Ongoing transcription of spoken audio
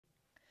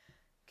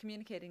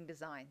Communicating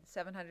Design,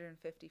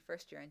 750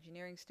 first-year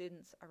engineering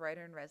students, a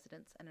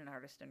writer-in-residence, and an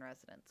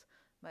artist-in-residence,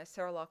 by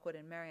Sarah Lockwood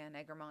and Marjan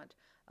Eggermont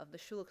of the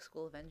Schulich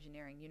School of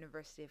Engineering,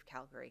 University of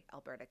Calgary,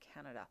 Alberta,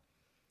 Canada.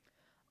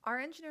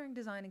 Our Engineering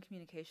Design and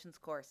Communications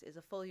course is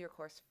a full-year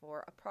course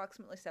for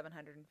approximately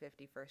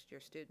 750 first-year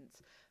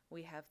students.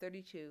 We have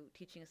 32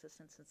 teaching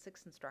assistants and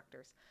 6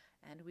 instructors,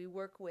 and we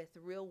work with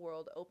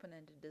real-world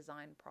open-ended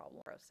design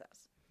problem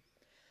process.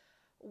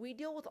 We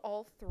deal with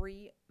all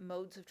 3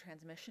 modes of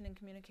transmission in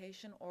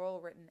communication, oral,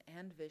 written,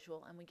 and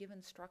visual, and we give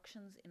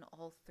instructions in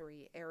all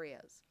 3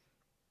 areas.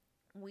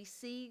 We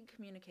see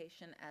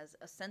communication as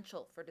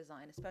essential for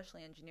design,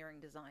 especially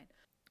engineering design.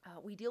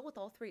 We deal with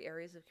all 3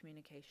 areas of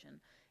communication.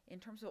 In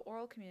terms of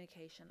oral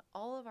communication,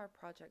 all of our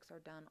projects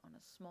are done on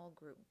a small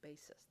group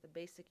basis. The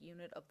basic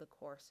unit of the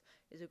course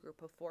is a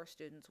group of 4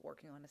 students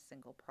working on a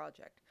single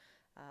project.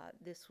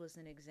 This was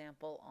an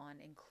example on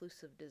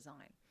inclusive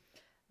design.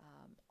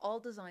 All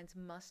designs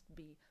must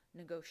be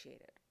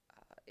negotiated.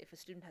 If a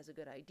student has a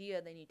good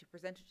idea, they need to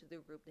present it to their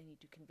group. They need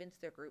to convince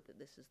their group that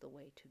this is the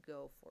way to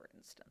go, for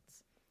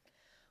instance.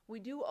 We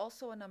do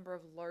also a number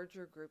of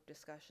larger group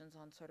discussions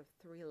on sort of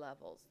 3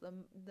 levels.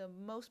 The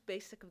most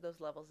basic of those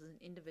levels is an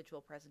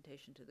individual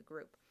presentation to the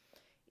group.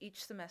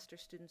 Each semester,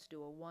 students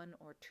do a 1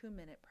 or 2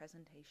 minute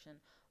presentation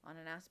on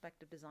an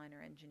aspect of design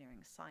or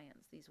engineering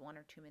science. These 1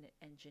 or 2 minute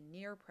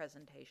engineer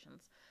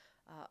presentations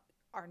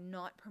are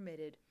not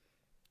permitted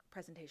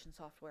presentation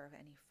software of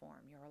any form.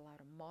 You're allowed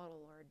a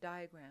model or a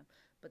diagram,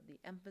 but the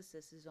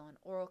emphasis is on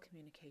oral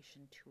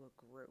communication to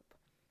a group.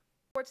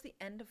 Towards the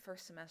end of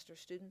first semester,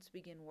 students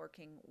begin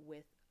working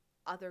with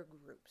other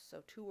groups.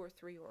 So 2 or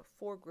 3 or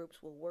 4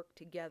 groups will work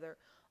together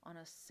on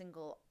a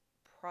single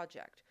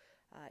project.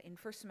 In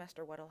first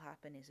semester, what will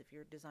happen is if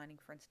you're designing,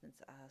 for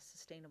instance,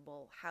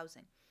 sustainable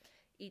housing,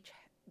 each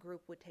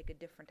group would take a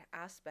different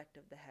aspect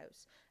of the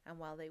house, and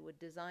while they would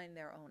design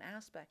their own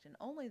aspect and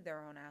only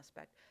their own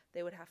aspect,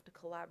 they would have to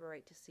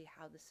collaborate to see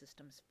how the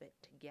systems fit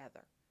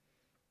together.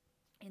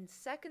 In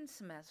second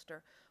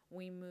semester,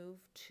 we move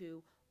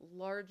to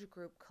large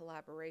group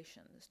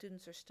collaboration. The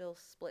students are still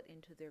split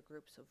into their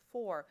groups of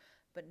 4,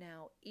 but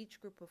now each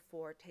group of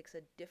 4 takes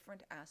a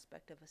different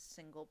aspect of a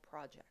single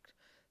project.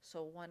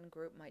 So one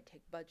group might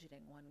take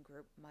budgeting, one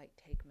group might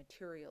take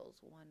materials,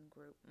 one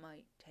group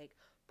might take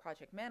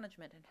project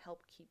management and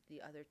help keep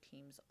the other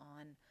teams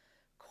on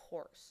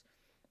course.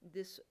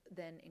 This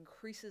then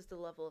increases the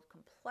level of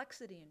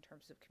complexity in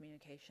terms of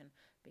communication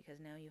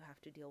because now you have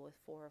to deal with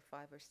 4 or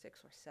 5 or 6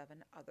 or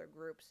 7 other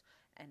groups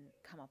and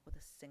come up with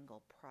a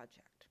single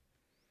project.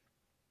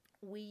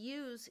 We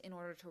use, in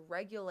order to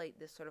regulate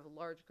this sort of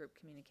large group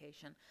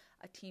communication,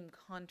 a team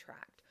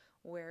contract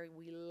where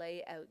we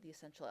lay out the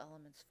essential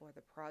elements for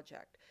the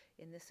project.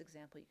 In this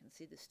example, you can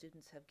see the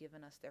students have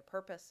given us their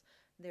purpose,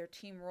 their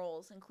team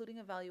roles, including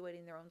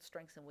evaluating their own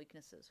strengths and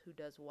weaknesses, who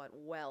does what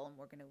well, and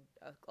we're going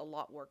to a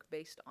lot work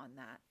based on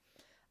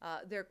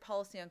that. Their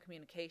policy on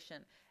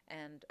communication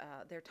and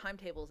their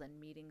timetables and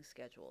meeting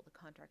schedule. The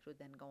contract would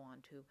then go on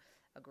to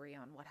agree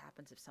on what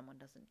happens if someone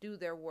doesn't do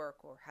their work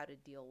or how to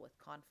deal with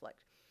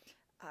conflict.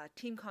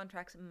 Team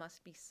contracts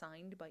must be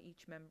signed by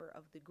each member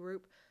of the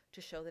group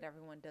to show that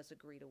everyone does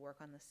agree to work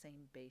on the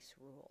same base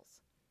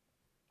rules.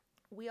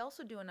 We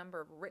also do a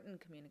number of written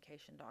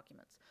communication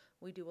documents.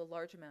 We do a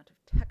large amount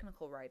of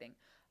technical writing.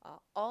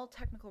 All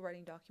technical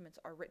writing documents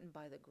are written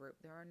by the group.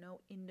 There are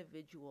no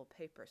individual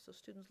papers, so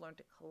students learn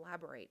to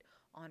collaborate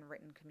on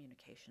written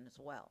communication as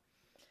well.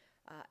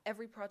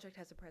 Every project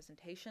has a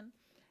presentation,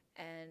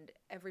 and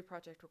every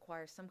project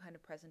requires some kind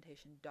of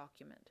presentation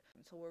document.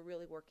 So we're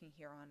really working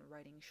here on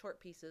writing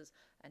short pieces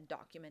and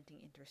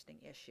documenting interesting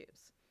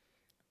issues.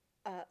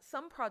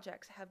 Some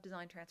projects have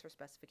design transfer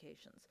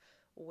specifications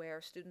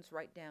where students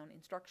write down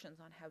instructions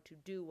on how to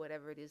do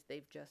whatever it is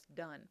they've just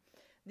done.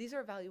 These are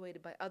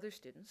evaluated by other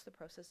students, the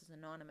process is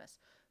anonymous,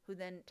 who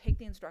then take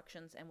the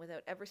instructions and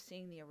without ever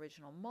seeing the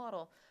original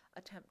model,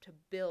 attempt to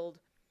build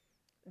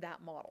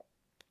that model.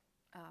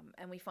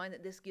 And we find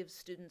that this gives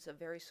students a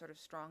very sort of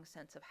strong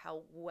sense of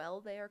how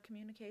well they are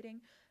communicating,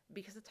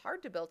 because it's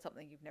hard to build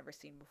something you've never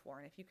seen before.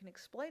 And if you can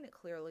explain it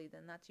clearly,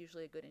 then that's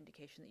usually a good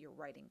indication that you're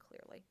writing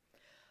clearly.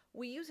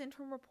 We use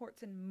interim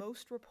reports in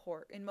most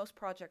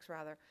projects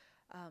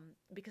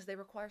because they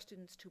require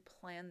students to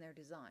plan their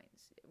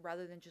designs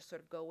rather than just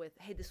sort of go with,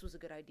 hey, this was a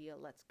good idea,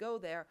 let's go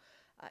there.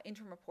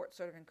 Interim reports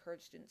sort of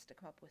encourage students to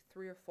come up with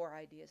 3 or 4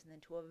 ideas and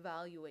then to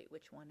evaluate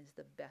which one is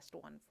the best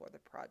one for the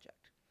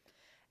project.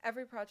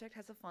 Every project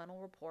has a final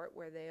report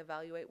where they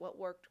evaluate what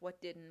worked,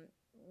 what didn't,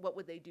 what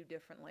would they do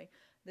differently.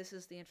 This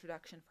is the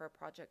introduction for a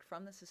project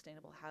from the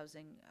sustainable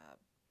housing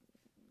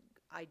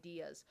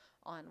ideas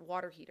on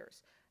water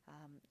heaters.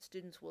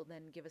 Students will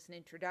then give us an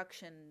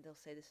introduction. They'll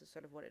say this is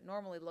sort of what it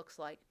normally looks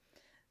like.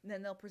 And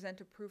then they'll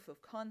present a proof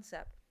of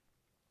concept.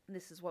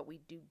 This is what we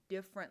do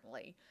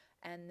differently.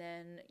 And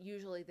then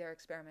usually their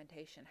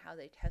experimentation, how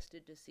they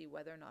tested to see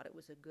whether or not it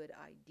was a good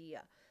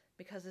idea.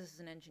 Because this is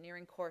an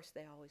engineering course,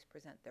 they always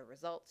present their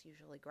results,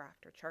 usually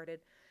graphed or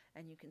charted.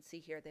 And you can see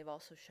here they've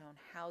also shown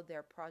how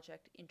their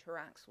project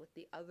interacts with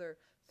the other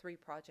 3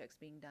 projects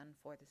being done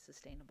for the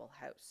sustainable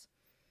house.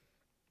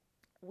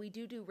 We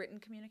do written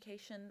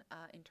communication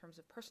in terms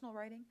of personal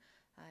writing,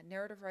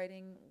 narrative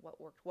writing,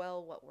 what worked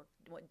well,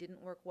 what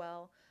didn't work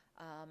well.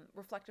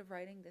 Reflective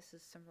writing, this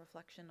is some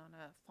reflection on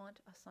a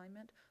font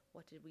assignment.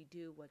 What did we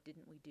do? What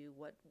didn't we do?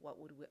 What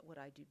would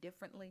I do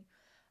differently?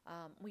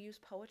 We use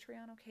poetry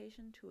on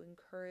occasion to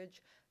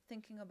encourage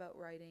thinking about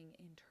writing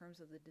in terms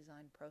of the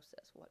design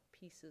process. What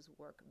pieces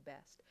work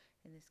best?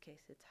 In this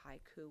case, it's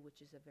haiku,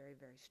 which is a very,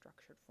 very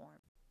structured form.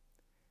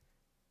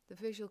 The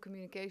visual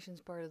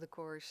communications part of the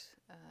course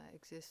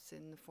exists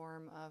in the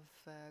form of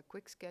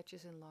quick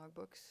sketches and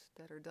logbooks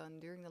that are done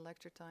during the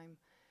lecture time,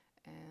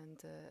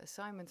 and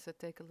assignments that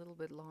take a little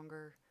bit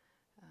longer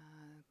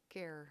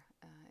care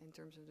in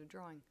terms of the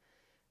drawing.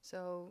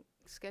 So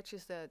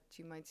sketches that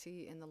you might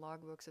see in the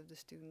logbooks of the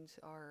students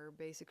are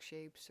basic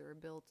shapes or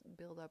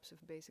build-ups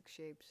of basic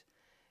shapes.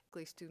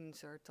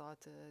 Students are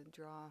taught to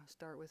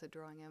start with a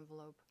drawing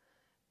envelope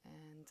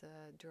and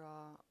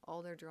draw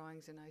all their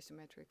drawings in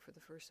isometric for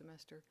the first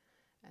semester,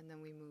 and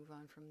then we move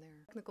on from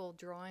there. Technical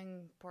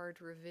drawing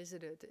part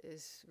revisited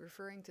is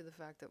referring to the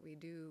fact that we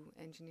do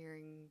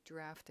engineering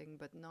drafting,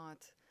 but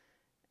not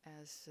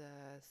as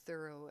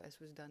thorough as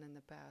was done in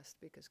the past,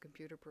 because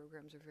computer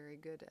programs are very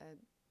good at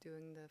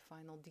doing the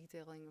final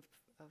detailing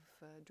of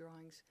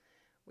drawings.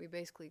 We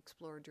basically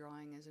explore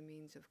drawing as a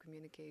means of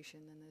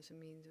communication and as a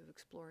means of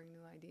exploring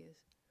new ideas.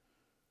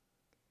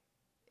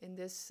 In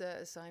this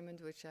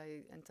assignment, which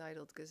I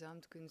entitled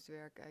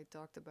Gesamtkunstwerk, I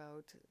talked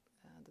about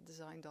the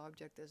designed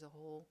object as a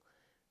whole.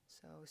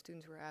 So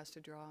students were asked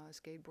to draw a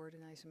skateboard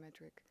in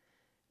isometric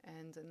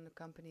and an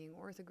accompanying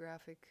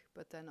orthographic,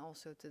 but then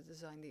also to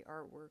design the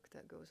artwork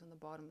that goes on the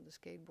bottom of the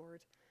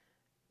skateboard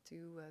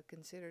to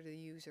consider the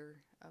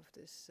user of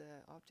this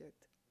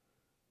object.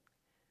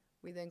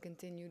 We then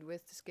continued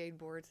with the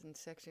skateboard and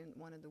sectioned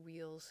one of the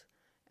wheels,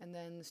 and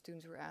then the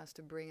students were asked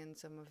to bring in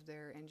some of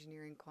their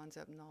engineering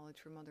concept knowledge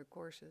from other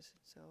courses.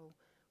 So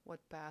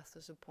what path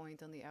does a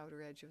point on the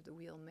outer edge of the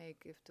wheel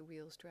make if the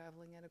wheel is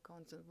traveling at a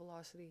constant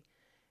velocity?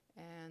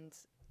 And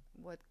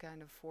what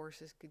kind of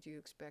forces could you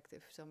expect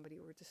if somebody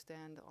were to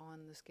stand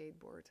on the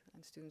skateboard?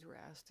 And students were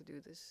asked to do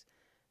this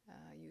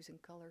using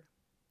color.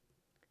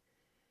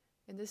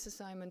 In this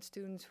assignment,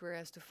 students were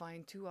asked to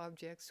find 2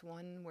 objects,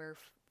 one where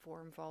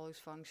form follows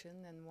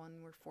function and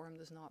one where form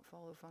does not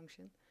follow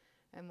function.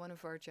 And one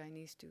of our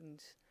Chinese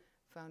students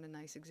found a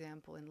nice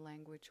example in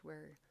language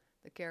where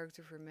the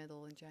character for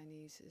middle in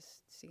Chinese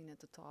is seen at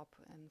the top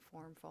and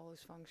form follows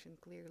function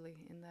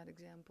clearly in that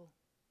example.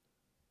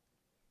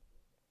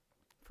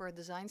 For a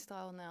design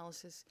style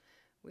analysis,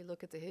 we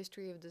look at the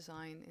history of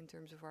design in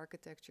terms of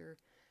architecture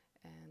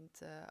and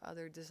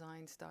other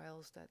design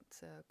styles that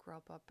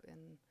crop up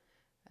in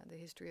the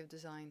history of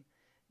design.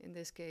 In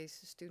this case,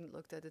 the student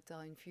looked at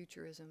Italian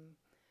futurism,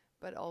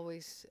 but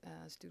always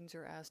students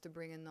are asked to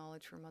bring in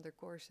knowledge from other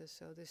courses,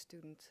 so this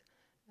student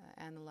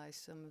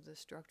analyzed some of the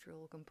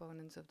structural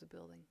components of the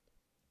building.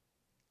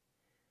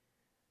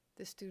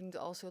 This student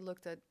also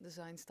looked at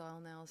design style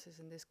analysis,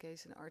 in this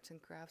case an arts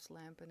and crafts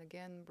lamp, and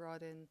again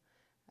brought in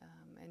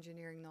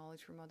engineering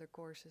knowledge from other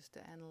courses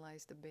to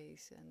analyze the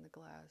base and the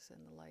glass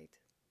and the light.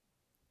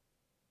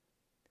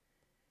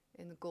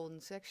 In the golden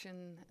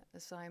section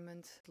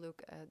assignment,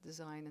 look at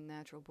design and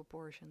natural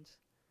proportions.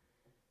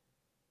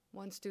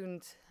 One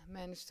student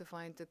managed to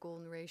find the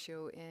golden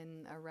ratio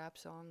in a rap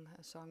song,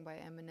 a song by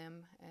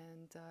Eminem,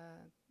 and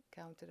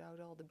counted out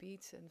all the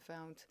beats and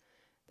found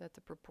that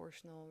the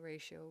proportional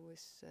ratio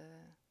was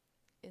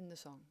in the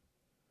song.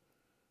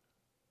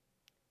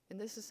 In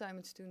this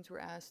assignment, students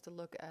were asked to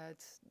look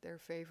at their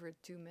favorite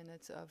 2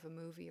 minutes of a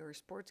movie or a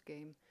sports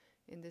game.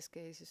 In this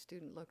case, a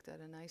student looked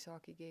at an ice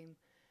hockey game,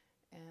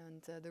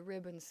 and the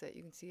ribbons that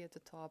you can see at the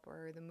top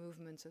are the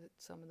movements that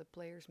some of the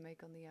players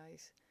make on the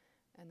ice.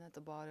 And at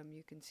the bottom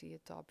you can see a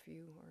top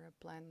view or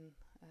a plan,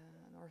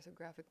 an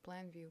orthographic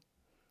plan view.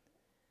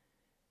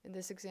 In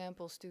this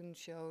example, students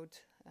showed,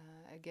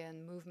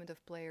 again, movement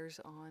of players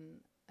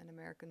on an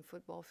American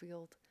football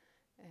field,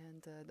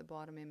 and the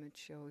bottom image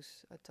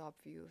shows a top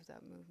view of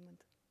that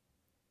movement.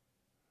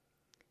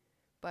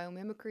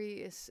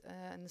 Biomimicry is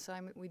an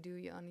assignment we do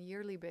on a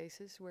yearly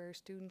basis, where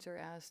students are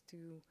asked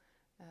to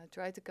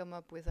try to come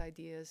up with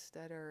ideas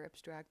that are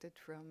abstracted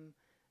from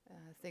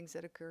things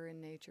that occur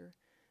in nature.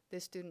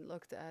 This student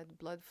looked at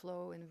blood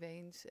flow in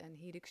veins and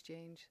heat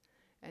exchange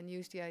and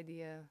used the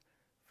idea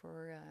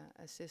for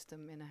a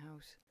system in a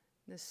house.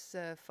 This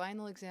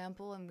final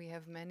example, and we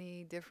have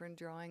many different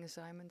drawing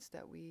assignments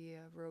that we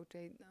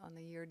rotate on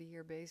a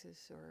year-to-year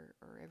basis or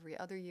every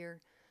other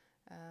year.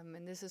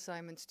 In this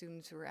assignment,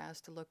 students were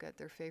asked to look at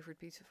their favorite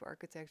piece of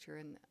architecture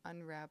and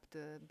unwrap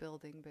the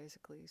building,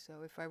 basically.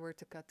 So if I were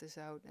to cut this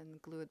out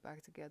and glue it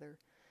back together,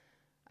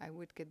 I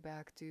would get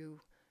back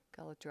to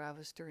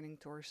Calatrava's turning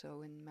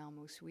torso in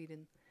Malmö,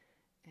 Sweden.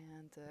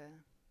 And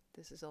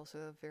this is also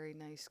a very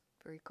nice,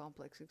 very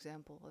complex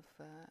example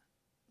of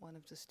one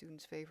of the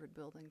students' favorite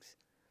buildings.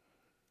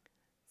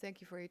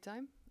 Thank you for your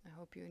time. I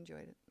hope you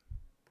enjoyed it.